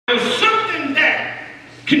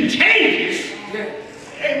contagious.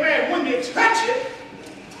 Amen. When you touch it,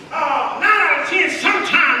 9 out of 10,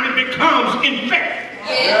 sometimes it becomes infected.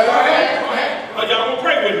 Oh, y'all gonna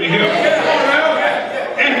pray with me here.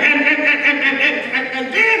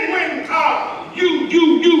 And then when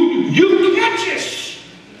you catches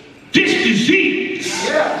this disease,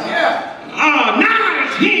 9 out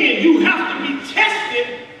of 10, you have to be tested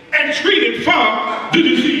and treated for the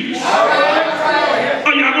disease.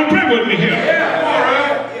 Oh, y'all gonna pray with me here.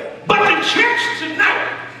 But the church tonight,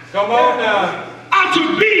 come on now, ought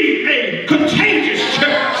to be a contagious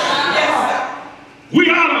church. We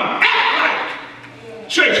ought to act like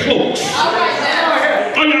church folks.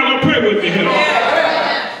 Oh, y'all gonna pray with me here.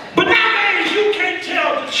 But nowadays you can't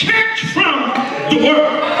tell the church from the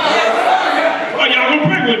world. Oh, y'all gonna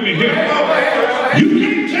pray with me here. You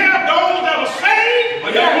can't tell those that are saved. Oh,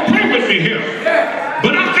 y'all gonna pray with me here.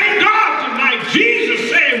 But I thank God tonight, Jesus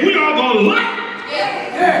said we are the light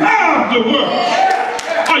of the world.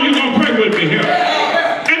 Oh, you gonna pray with me here.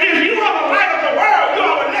 And if you are the light of the world, you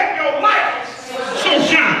ought to let your light so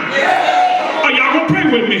shine. Oh, y'all gonna pray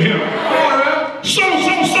with me here. So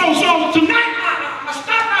tonight I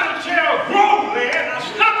stopped by to tell Groveland, I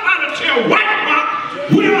stopped by to tell White Rock,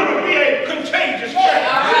 we ought to be a contagious church.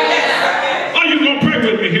 Oh, you gonna pray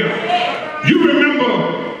with me here. You remember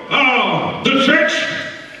the church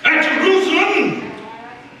at Jerusalem?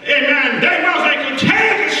 Amen. They was a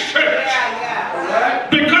contagious church.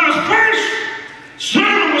 Because first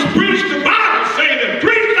sermon was preached, the Bible say that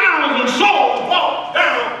 3,000 souls walked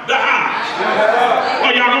down the aisle. Oh,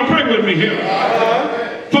 y'all gonna pray with me here.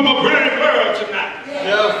 From a great word tonight.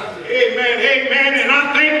 Amen, amen. And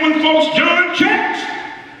I think when folks join church,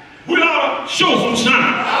 we ought to show some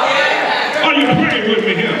signs. Are you praying with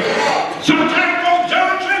me here? Sometimes folks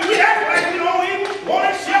join church, we act like we don't even want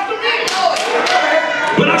to accept the man.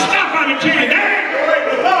 But I stop by to tell you, that ain't the way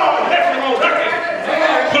the Lord left it on record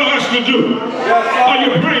for us to do. Are you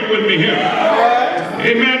praying with me here?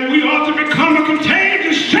 Amen. We ought to become a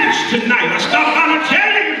contagious church tonight. I stop by to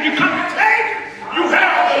tell you, if you come contagious, you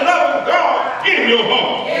have the love of God in your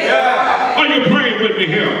heart. Are you praying with me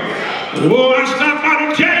here? Oh, I stop by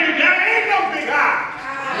to tell you, there ain't no big I.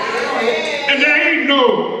 And there ain't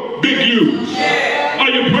no big U's.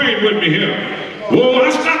 Are you praying with me here? Oh, I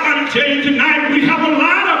stop by to tell you tonight, we have a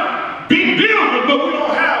lot of big buildings, but we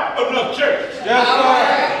don't have enough churches.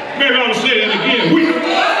 Maybe I'll say that again. We have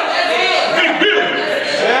big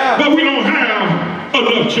buildings, but we don't have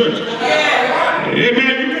enough churches.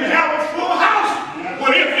 Amen. You can have a full house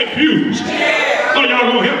with empty pews. Oh,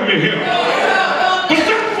 y'all gonna help me here. But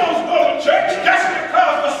some folks go to church just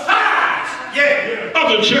because of the size of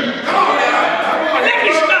the church. Let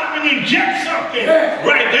me stop and inject something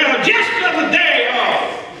right there. Just the other day,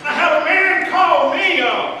 I had a man call me,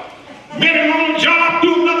 met him on the job,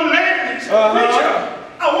 do another lady. Preacher,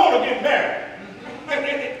 I want to get married.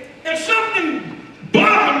 And something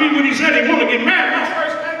bothered me when he said he want to get married. My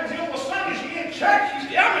first thing was, well, Sundays he in church.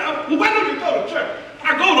 He said, well, why don't you go to church?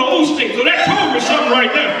 I go to Osteen, so that told me something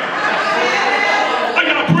right there. Are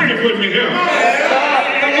y'all praying with me here?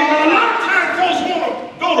 A lot of times folks want to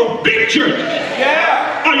go to big churches.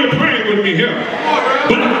 Are you praying with me here?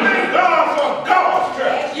 But I thank God for God's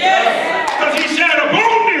church. Because he said,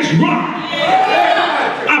 upon this rock,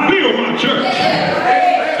 I build my church.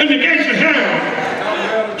 And the gates of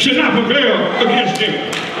hell should not prevail against them.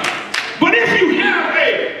 But if you have a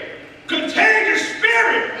contagious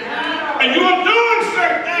spirit and you are doing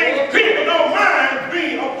certain things, people don't mind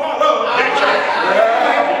being a part of that church.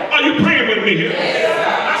 Are you praying with me here?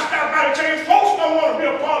 I stopped by to tell you, folks don't want to be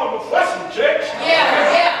a part of a fussing church.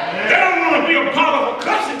 They don't want to be a part of a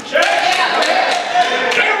cussing church.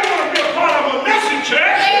 They don't want to be a part of a messy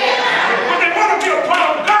church. But they want to be a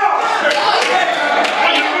part of God's church.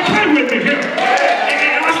 Are you pray with me here?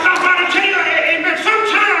 And I stopped by to tell you, amen,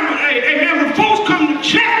 sometimes, amen, when folks come to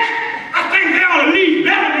church, I think they ought to leave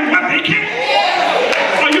better than what they can.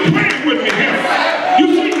 Are you praying with me here? You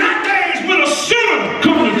see, nowadays when a sinner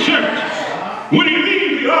comes to church, when he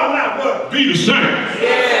leaves, we all not what? Be the same.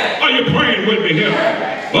 Are you praying with me here?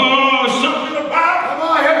 Something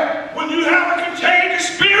about when you have a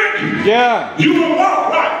contagious spirit, you will walk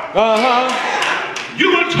right. You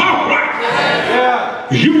will talk right.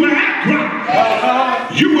 You will act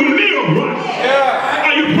right. You will live right.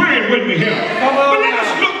 Are you praying with me here? But let us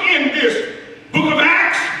look in this book of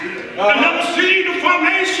Acts, another see the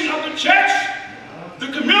formation of the church, the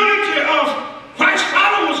community of Christ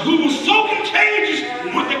followers who was so contagious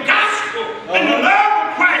with the gospel and the love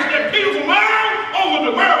of Christ that people from all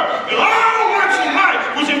over the world and all walks of life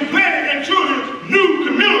was implanted in children's new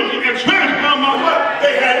community and transformed by what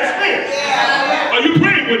they had experienced. Are you you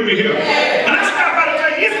praying with me here? And I stop by to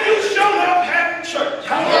tell you, if you show up having church,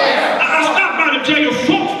 I stop by to tell you,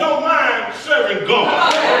 folks don't mind serving God.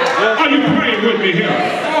 Are you praying with me here?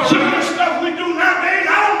 Some of the stuff we do nowadays,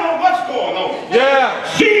 I don't know what's going on. Yeah.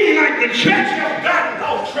 Seems like the church has gotten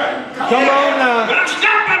off track. Come on now. But I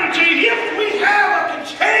stop by to tell you, if we have a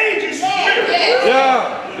contagious spirit,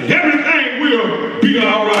 everything will be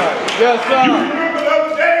all right. Yes, sir. You remember the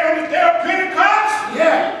other day on the day of Pentecost?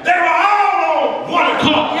 Yeah. They were all on one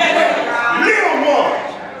accord. Little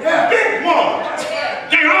ones, big ones.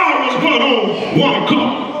 They all was on one accord.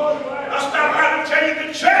 I stop by to tell you,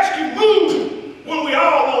 the church can move when we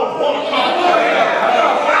all on one accord.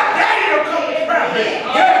 I dare you to come to prayer meeting.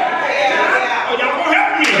 Oh, y'all gonna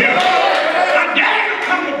help me here. I dare you to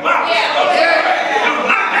come to Bible study.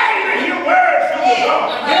 I dare you to hear words from the Lord.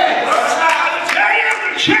 I tell you,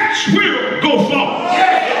 the church will go forward.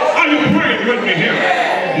 Are you praying with me here?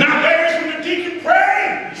 Nowadays, when the deacon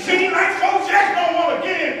prays, seems like folks just don't want to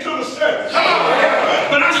get into the service.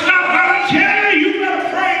 But I stop by to tell you, you better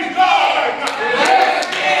praise God right now.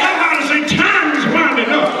 I'm about to say time is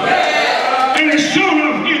winding up. And it's showing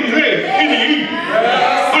up getting late in the evening.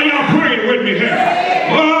 Are y'all praying with me here?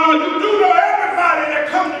 You do know everybody that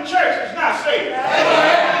comes to church is not saved.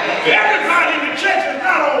 Everybody in the church is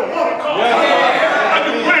not on one accord. Are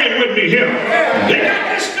you praying with me here? They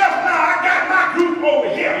got this stuff now. I got my group over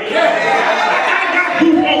here. I got my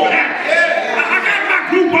group over there. I got my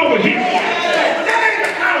group over here. But that ain't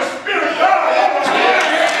the kind of spirit God wants us to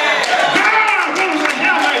have. God wants us to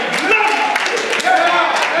have a loving spirit.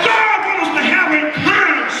 God wants us to have a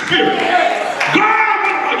kind spirit. God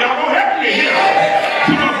wants us, y'all gonna help me here.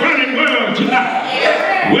 To my running world tonight.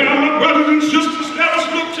 Well, my brothers and sisters, let us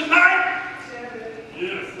look tonight.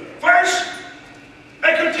 First,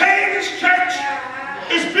 a contagious church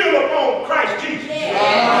is built upon Christ Jesus.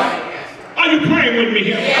 Are you praying with me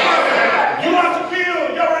here? You want to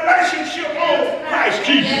build your relationship on Christ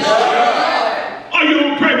Jesus. Are you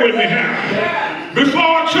going to pray with me here?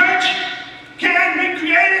 Before a church can be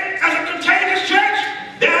created as a contagious church,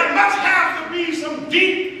 there must have to be some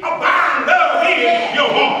deep, abiding love in your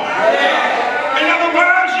heart. In other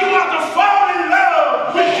words, you want to fall in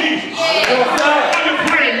love with Jesus. Are you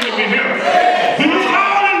praying with me here? When you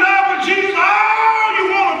fall in love with Jesus, all you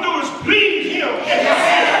want to do is please Him in your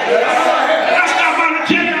spirit. And I stop by to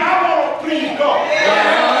tell you, I want to please God.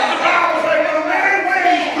 The Bible says, when a man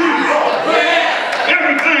ways please God,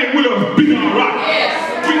 everything will be all right.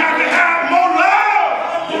 We have to have more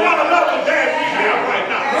love for one another than we have right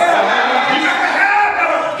now. We have to have that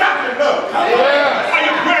agape love. Are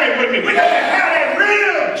you praying with me? We have to have that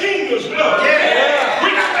real genius love.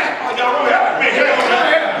 We got to, y'all gonna help me here.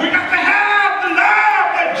 We got to have the love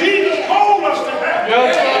that Jesus told us to have.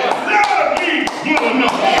 Love me one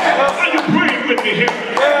another. Are you praying with me here?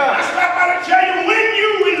 I stop by to tell you, when you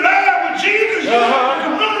in love with Jesus, you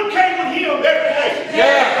communicate with Him every day.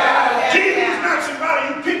 Jesus is not somebody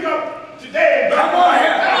you pick up today and come on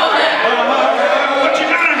here. But you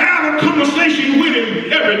gotta have a conversation with Him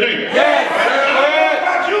every day. I don't know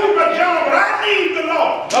about you, Brother John, but I need the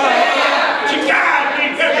Lord to guide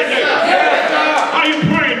me every day. Are you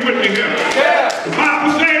praying with me here? The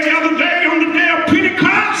Bible said the other day, on the day of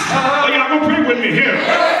Pentecost, y'all gonna pray with me here.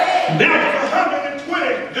 There was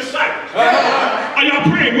 120 disciples. Are y'all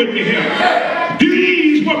praying with me here?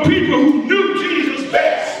 These were people who knew Jesus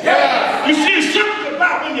best. You see, it's something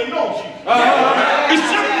about when you know Jesus. It's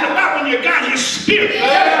something about when you got His Spirit.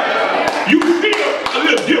 You feel a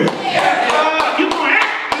little different. You gonna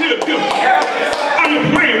act a little different. Are you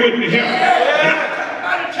praying with me here?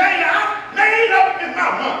 I'm tell you, I made up in my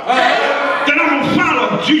mind that I'm gonna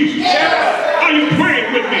follow Jesus. Are you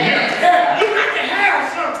praying with me here? You got to have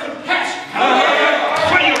some compassion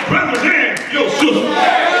for your brothers and your sisters.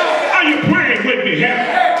 Are you praying with me here?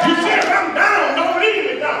 You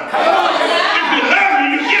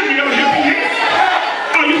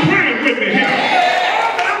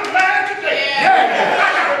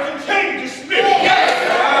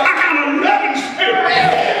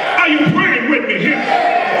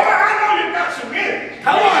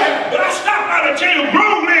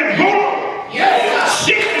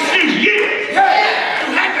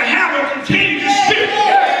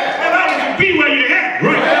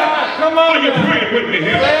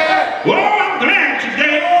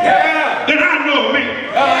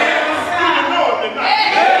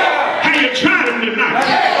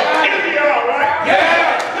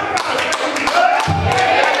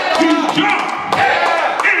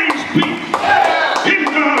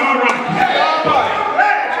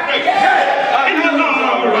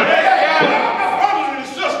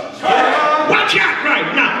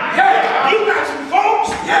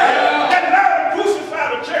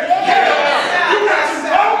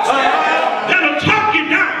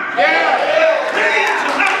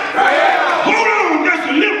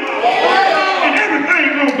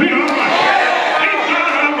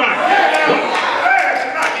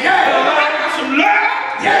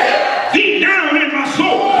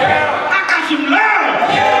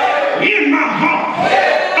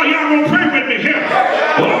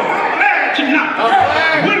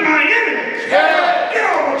When my enemies get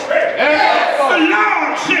on the track, the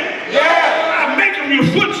Lord said, I make them your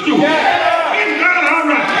footstool. Isn't God all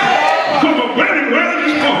right? From a wedding well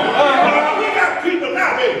this morning. We got people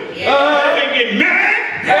now, baby. They get mad.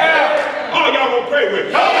 Oh, y'all gonna pray with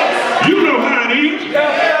me. You know how it is. They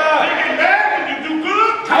get mad when you do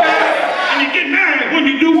good, and you get mad when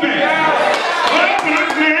you do bad. Oh, but I'm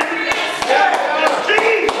glad that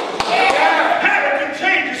Jesus had a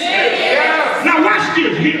contagious spirit. Now watch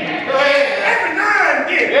this here. Every now and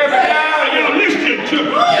then, y'all listening to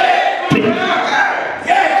me.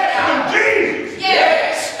 Jesus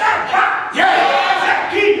stopped by that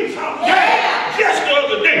Keegan's house just the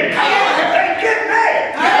other day. They get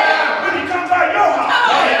mad when he comes by your house,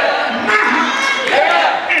 my house,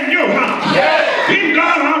 and your house. Ain't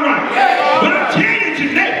God all right? But I tell you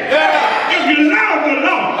today, if you love the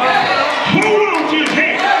Lord, hold on to his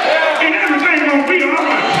hand, and everything's gonna be all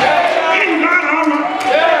right. Ain't God all right?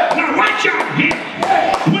 Now watch out here.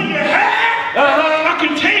 When you have a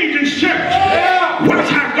contagious church, watch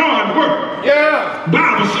how God works.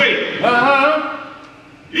 Bible says,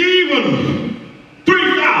 even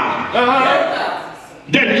 3,000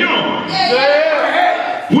 that joined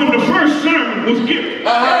when the first sermon was given.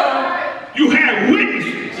 You had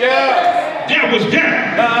witnesses that was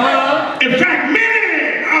there. In fact,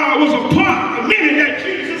 many was a part, many that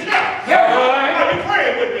Jesus helped. Are you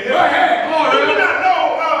praying with me? You do not know,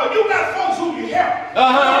 you got folks who you help.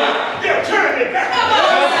 They'll turn their back.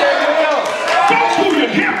 Folks who you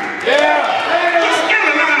help. Just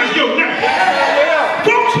analyze your name.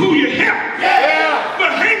 Folks who you help.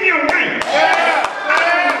 But hang your name.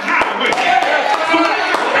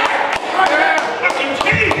 A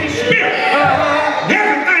contagious spirit.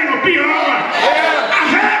 Everything will be all right. I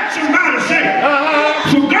heard somebody say,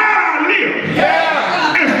 for God I live,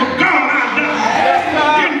 and for God I die.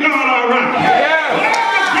 Isn't God all right?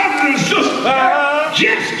 Brothers and sisters,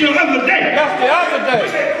 just the other day, we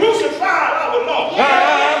said, crucify our Lord.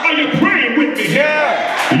 Are you praying with me? You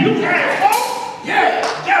had hope?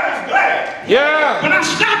 That was glad. But I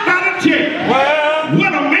stopped by to tell you,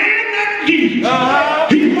 what a man that Jesus,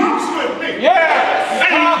 he walks with me,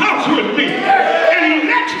 and he talks with me, and he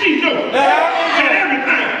lets me know that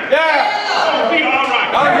everything will be all right.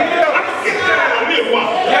 I'm going to get there in a little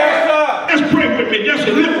while. Let's pray with me just a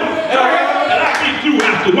little while, and I'll be through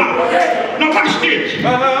after a while. Now watch this.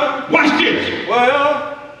 Watch this.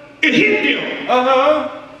 It hit them.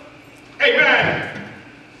 Amen.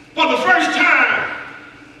 For the first time,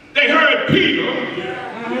 they heard Peter,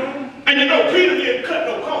 and you know Peter didn't cut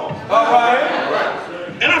no corners.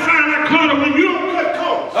 And I find that corner when you don't cut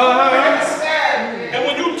corners, and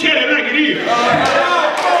when you tell it like it is,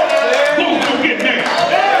 folks don't get mad.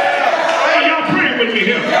 Are y'all praying with me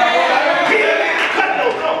here? Peter didn't cut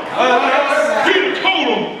no corners. Peter told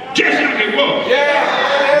them just like it was.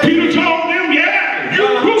 Peter told them, you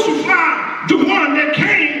crucified the one that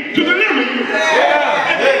came to deliver you.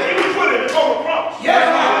 And then you put it on the cross.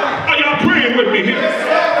 Are y'all praying with me here?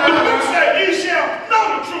 The book said, ye shall know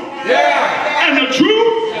the truth. And the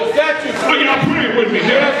truth, are y'all praying with me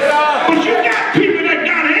here? But you got people that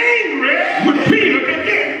got angry with Peter and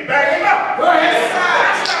then back him up.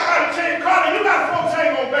 That's not how to tell you, Carter, you got folks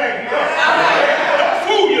ain't gonna back you up. Don't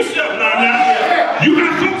fool yourself now. You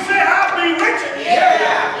got folks say, I'll be with you.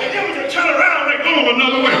 And then when you turn around, they go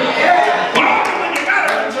another way. But when you got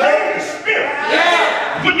a contagious spirit,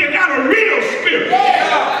 when you got a real spirit,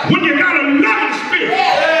 when you got a loving spirit,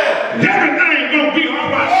 everything gonna be all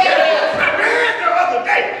right. I read the other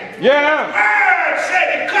day. Bird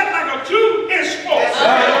said it cut like a 2-inch fork.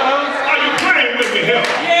 Are you praying with me here?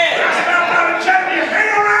 That's about how to check you.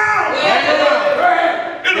 Hang around.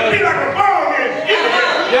 It'll be like a ball game.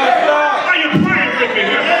 Are you praying with me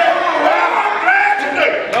here? Well, I'm glad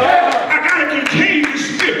today. I got a contagious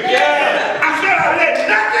spirit. I said I let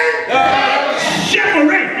nothing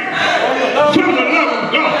separate me from the love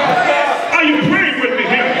of God. Are you praying with me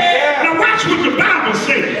here? Now watch what the Bible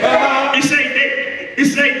says. It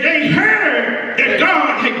say they heard that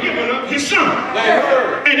God had given up his son.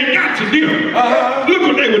 And it got to them. Look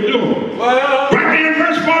what they were doing. Right there in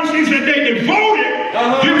verse 46 said they devoted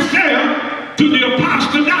themselves to the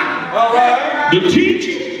apostle doctrine, the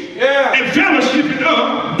teaching, and fellowshipping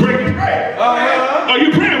of breaking bread. Are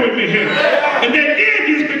you praying with me here? And they did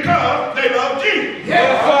this because they love Jesus.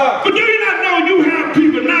 But do you not know you have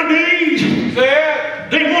people nowadays,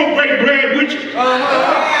 they won't break bread with you?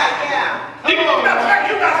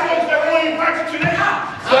 You got folks that won't invite you to their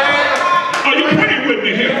house. Are you praying with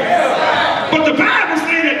me here? But the Bible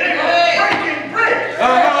says that they were breaking bread.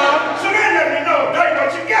 So they let me know they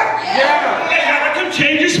were together. They had a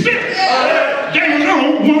contagious spirit. They was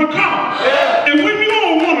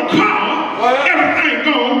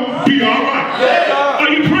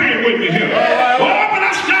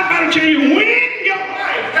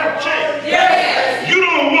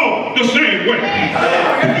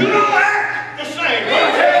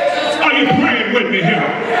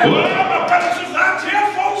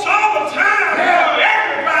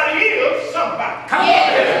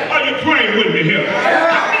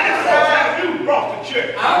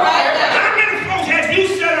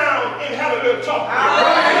still talking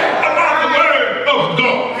about the word of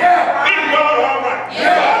God. Ain't God all right?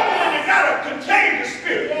 And you got to contain the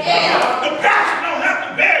spirit. The pastor don't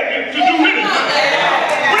have to beg him to do anything.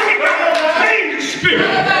 When you got to contain the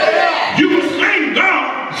spirit, you will sing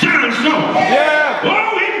God shine song.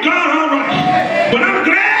 Oh, ain't God all right? But I'm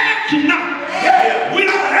glad tonight we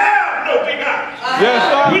don't have no big eyes.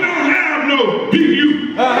 We don't have no big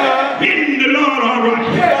you. In the Lord all right.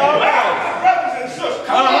 My brothers and sisters,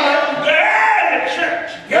 the early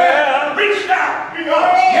church reached out. We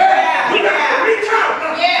got to reach out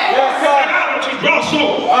now. In order to draw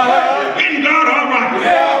souls. In God all right.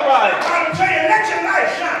 I'm trying to tell you, let your light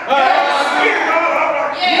shine. In God all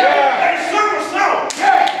right. They sung a song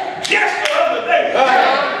just the other day.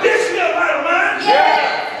 This little light of mine,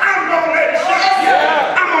 I'm going to let it shine.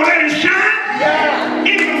 I'm going to let it shine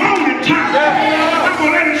in the morning time. I'm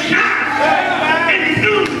going to let it shine in the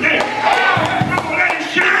noonday. I'm going to let it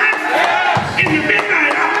shine in the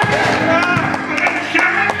midnight hour. I'm going to let it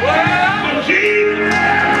shine for Jesus,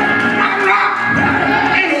 my rock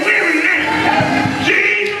in the weary land.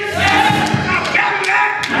 Jesus, my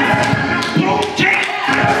battle-axe, my potentate,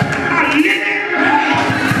 my living,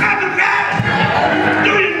 my divine.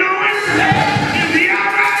 Do you know him? Is he all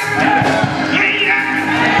right?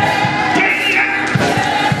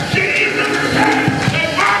 Jesus, they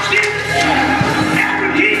watched him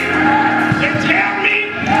every year. They tell me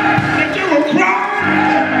that they were cross,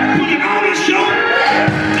 put it on his shoulder.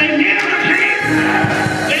 They nailed his hands,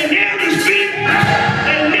 they nailed his feet,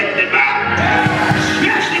 they lifted him up,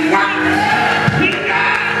 smashed him white. He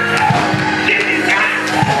died. Did he die?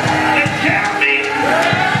 They tell me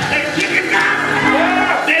they took him down.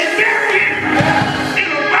 They buried him in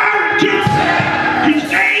a borrowed tomb. He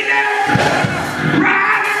stayed there,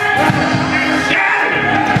 cried and shouted.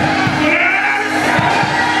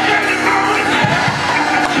 Sunday morning,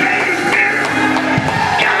 I changed his spirit.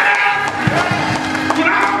 Got up with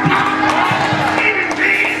all power in his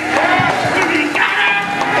hand. When he got up,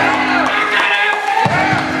 I got up.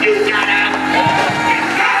 You got up.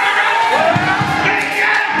 It's all right. Say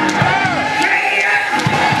it. Say it.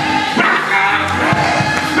 Rock up.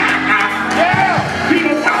 Rock up.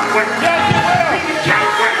 People walk with. People talk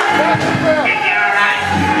with. Is it all right?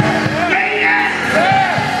 Say yes.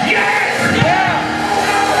 Yes.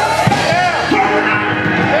 Hold on.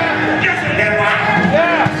 Just a little while.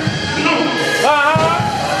 No.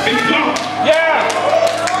 It's gone.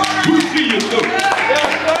 We see you soon.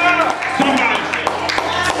 Somebody say,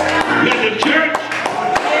 let the church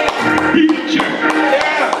be the church.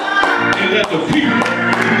 And let the people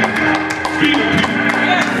be the people.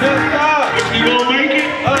 If you gonna make it,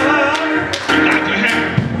 you got to have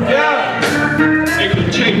it. They can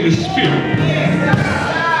change the spirit.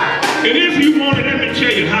 And if you want it, let me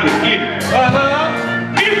tell you how to get it.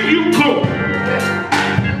 If you cold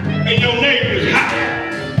and your neighbor's hot,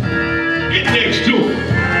 get next to it.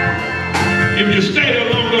 If you stay there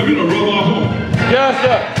long enough, it'll rub off home. Is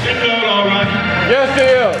God all right?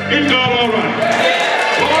 Is God all right?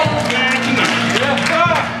 Oh, man, tonight.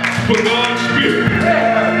 For God's spirit.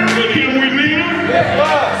 With him we live,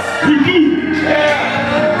 we move,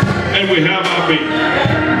 and we have our being.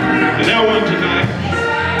 And that one tonight,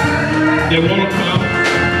 they want to come.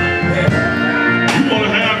 You want to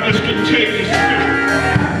have this contagious spirit.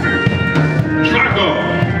 Try God.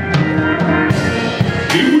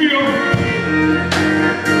 He will.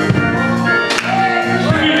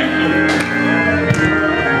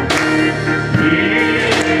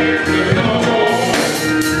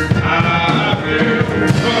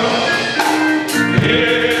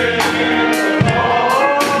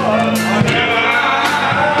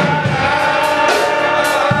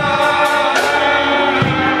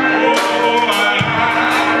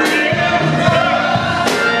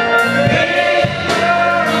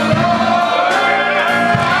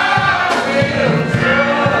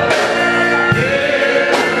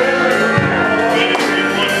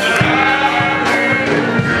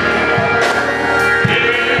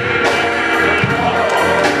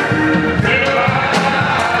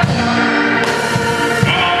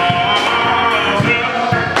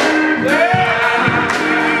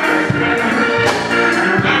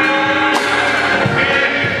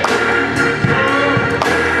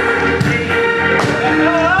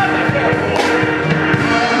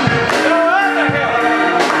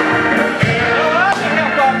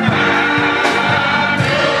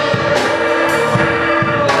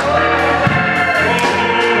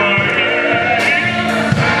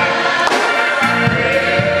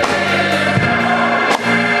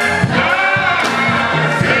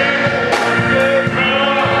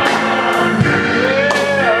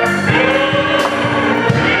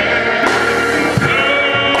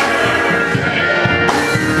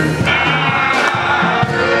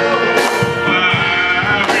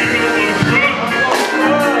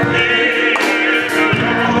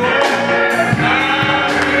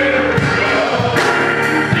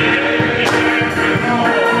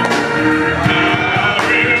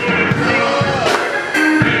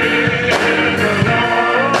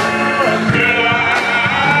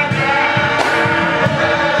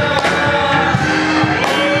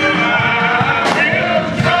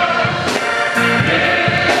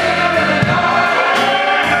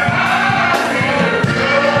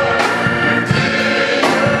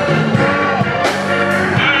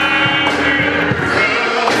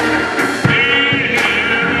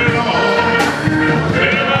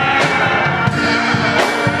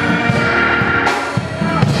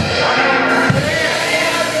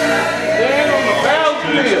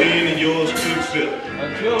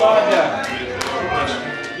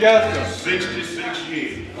 Yes, sir. 66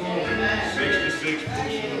 years. 66 books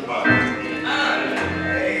in the Bible.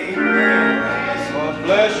 God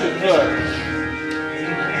bless you, sir.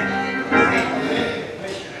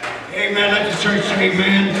 Amen. Let the church say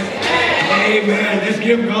amen. Amen. Let's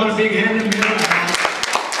give God a big hand in the middle.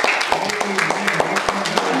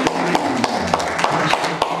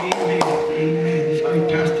 Amen. Amen. This great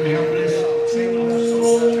pastor help bless.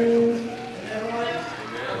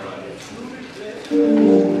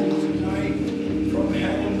 Tonight, from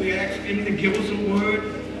heaven, we ask him to give us a word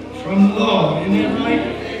from the Lord. Isn't that right?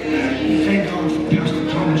 We thank God for Pastor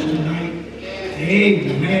Thomas tonight.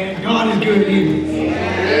 Amen. God is good, isn't he?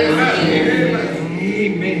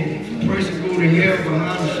 Amen. If a person go to hell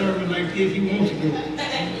behind a sermon like this, he wants to go.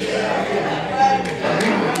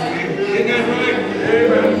 Isn't that right?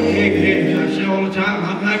 Amen. I say all the time,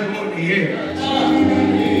 I'm not going to hell.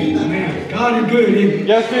 Amen. God is good, isn't he?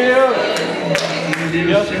 Yes, he is.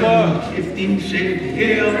 Yes, sir. 15 said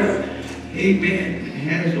hell, amen,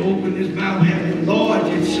 has opened his mouth, has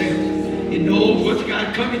enlarged itself. It knows what's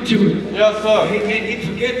got coming to it. Yes, sir. Amen. He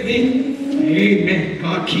forget me. Amen.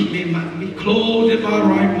 God keep me clothed in my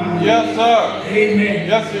right mind. Yes, sir. Amen.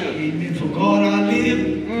 Yes, sir. Amen. For God I live.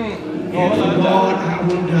 And for God I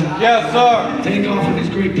will die. Yes, sir. Thank God for this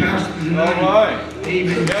great pastor tonight. All right.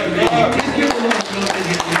 Amen. Yes, Just give the Lord love in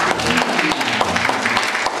here.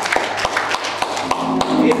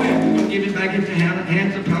 Amen. We're going to give it back into the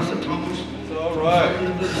hands of Pastor Thomas. It's all right.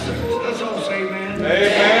 Let's all say amen.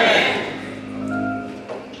 Amen.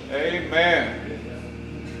 Amen.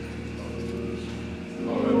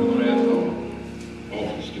 All right, we're going to ask our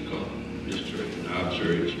office to come, this church, our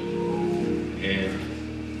church. And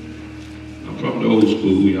I'm from the old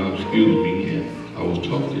school, y'all excuse me, and I was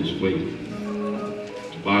taught this way.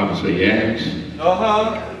 The Bible say, ask,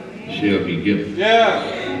 shall be given. Yeah.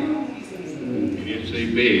 It didn't say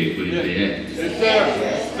beg, but it say ask. Yes,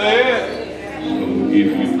 sir. Say it. So if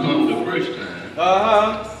you come the first time,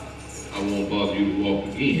 I won't bother you to walk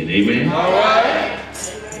again. Amen? All right.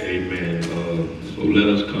 Amen. So let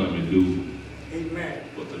us come and do Amen.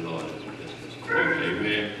 what the Lord has blessed us to do.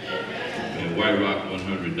 Amen. And White Rock,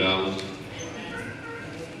 $100.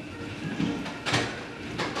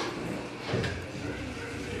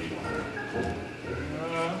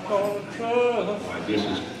 All right, this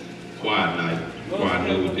is quiet night. Quiet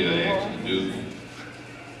know what they're asked to do.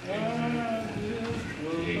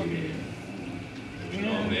 Amen. You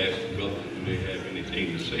know, I'm asking the brothers if they have anything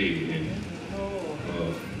to say. And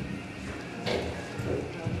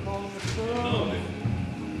normally,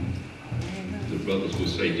 the brothers would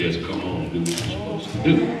say, just come on, do what you're supposed to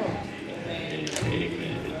do. Amen.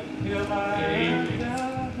 Amen.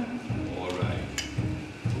 All right.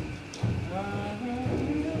 All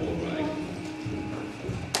right.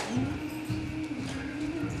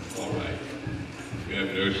 All right. We have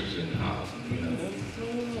ushers in the house.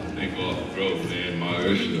 Thank God for Groveland. My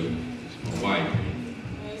usher is my wife.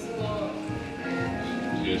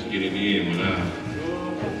 Just getting in when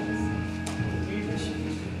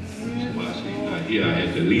somebody said not here, I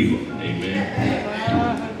had to leave her. Amen.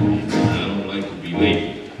 I don't like to be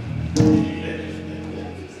late. I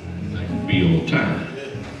like to be on time.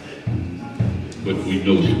 But we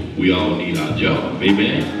know we all need our job.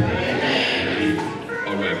 Amen.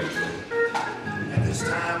 All right. At this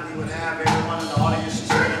time, we would have everyone in the audience to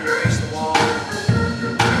stand and face the wall.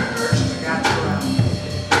 First, we got you around.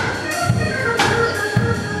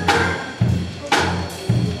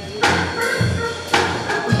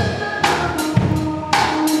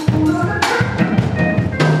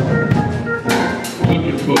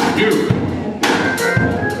 Looking for a miracle.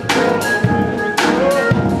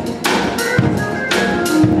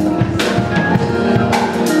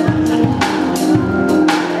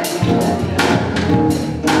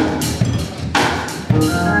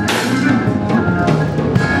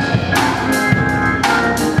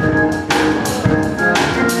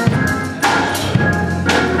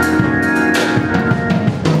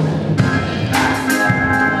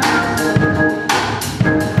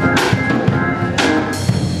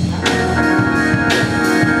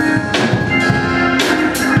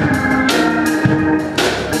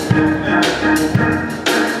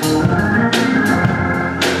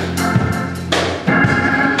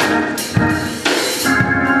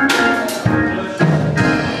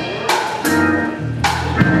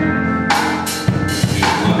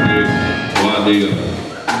 While they are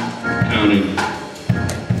counting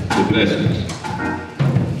the blessings,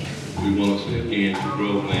 we want to say again to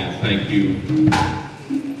Groveland, thank you.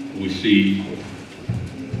 We see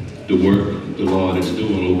the work the Lord is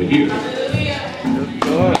doing over here.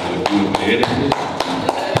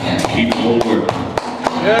 Keep on working.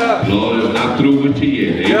 Yeah. The Lord is not through with you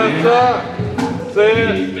yet. Amen. Yes, sir. Say it.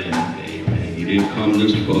 Amen. Amen. He didn't come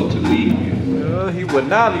this far to leave you. He would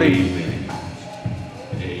not leave. Amen.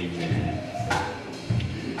 Amen.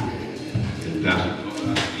 And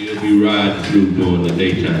Pastor, you'll be riding through during the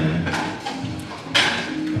daytime.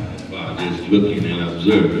 By just looking and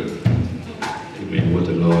observing, amen, what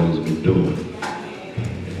the Lord has been doing.